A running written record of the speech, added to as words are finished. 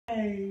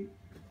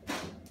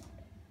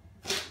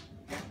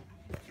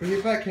Bring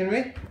it back,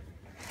 Henry.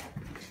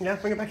 Yeah,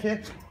 bring it back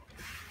here.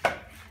 Now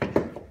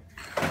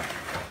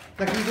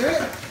can you do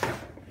it?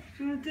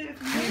 Do you want to do it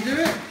for me? Can you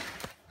do it?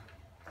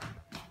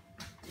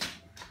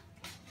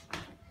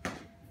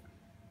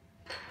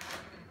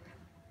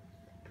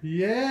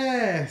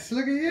 Yes,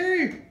 look at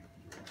you.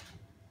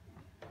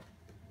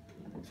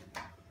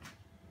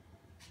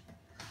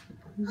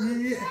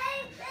 Yeah.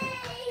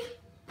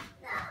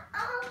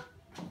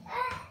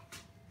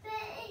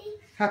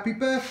 Happy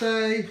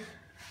birthday.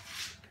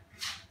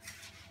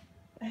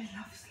 I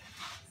love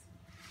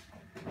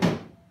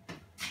slippers.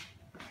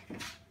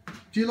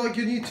 Do you like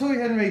your new toy,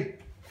 Henry?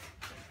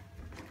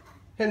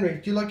 Henry,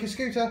 do you like your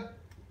scooter?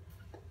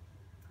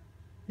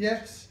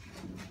 Yes?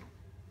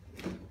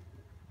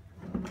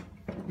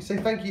 You say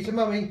thank you to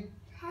Mummy.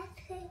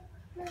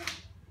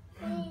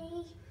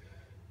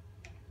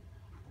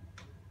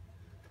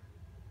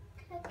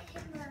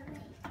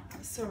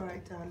 It's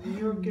alright, darling.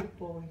 You're a good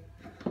boy.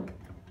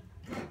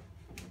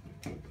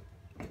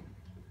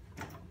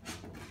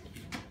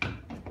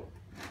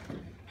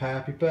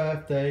 Happy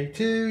birthday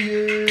to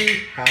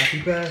you.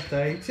 Happy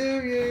birthday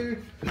to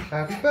you.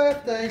 Happy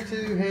birthday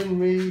to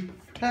Henry.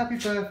 Happy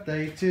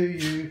birthday to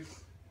you.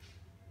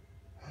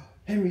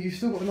 Henry, you've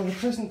still got another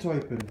present to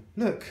open.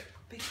 Look.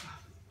 Big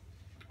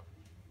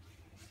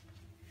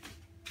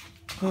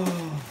one.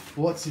 Oh,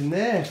 what's in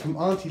there from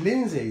Auntie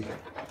Lindsay?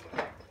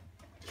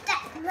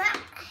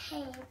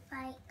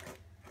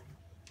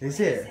 Is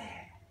it?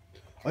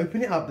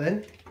 Open it up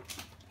then.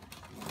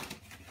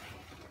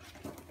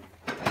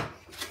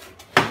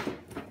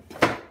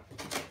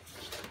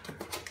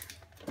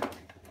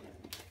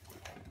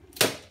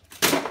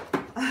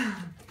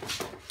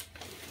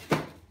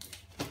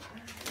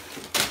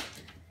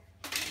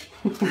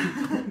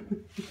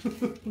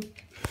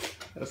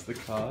 That's the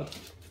card.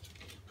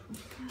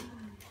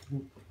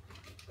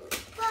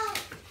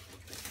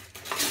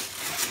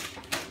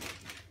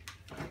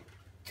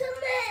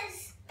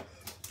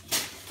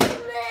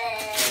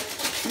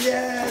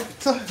 Yeah,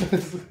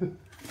 Thomas.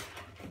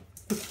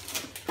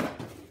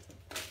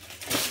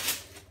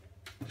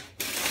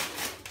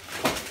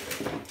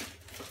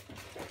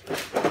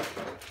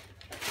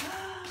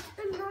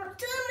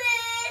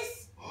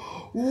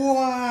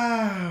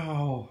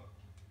 Wow.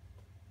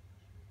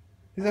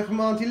 Is that from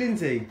Auntie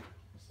Lindsay?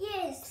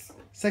 Yes.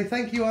 Say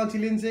thank you, Auntie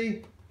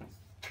Lindsay.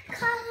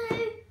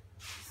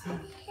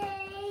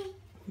 Hey.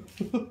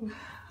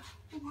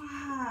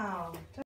 Wow.